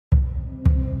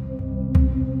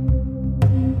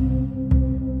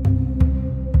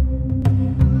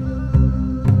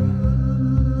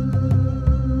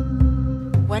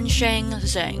Wensheng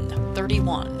Zheng,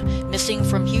 31, missing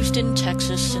from Houston,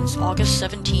 Texas since August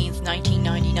 17,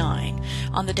 1999.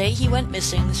 On the day he went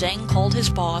missing, Zheng called his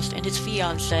boss and his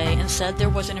fiancée and said there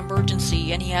was an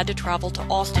emergency and he had to travel to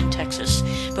Austin, Texas,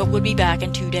 but would be back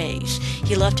in 2 days.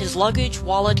 He left his luggage,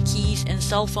 wallet, keys, and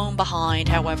cell phone behind,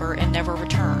 however, and never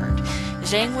returned.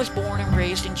 Zheng was born and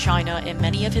raised in China, and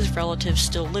many of his relatives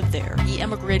still live there. He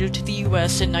emigrated to the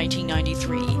U.S. in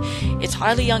 1993. It's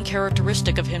highly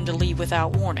uncharacteristic of him to leave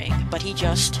without warning, but he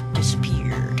just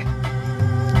disappeared.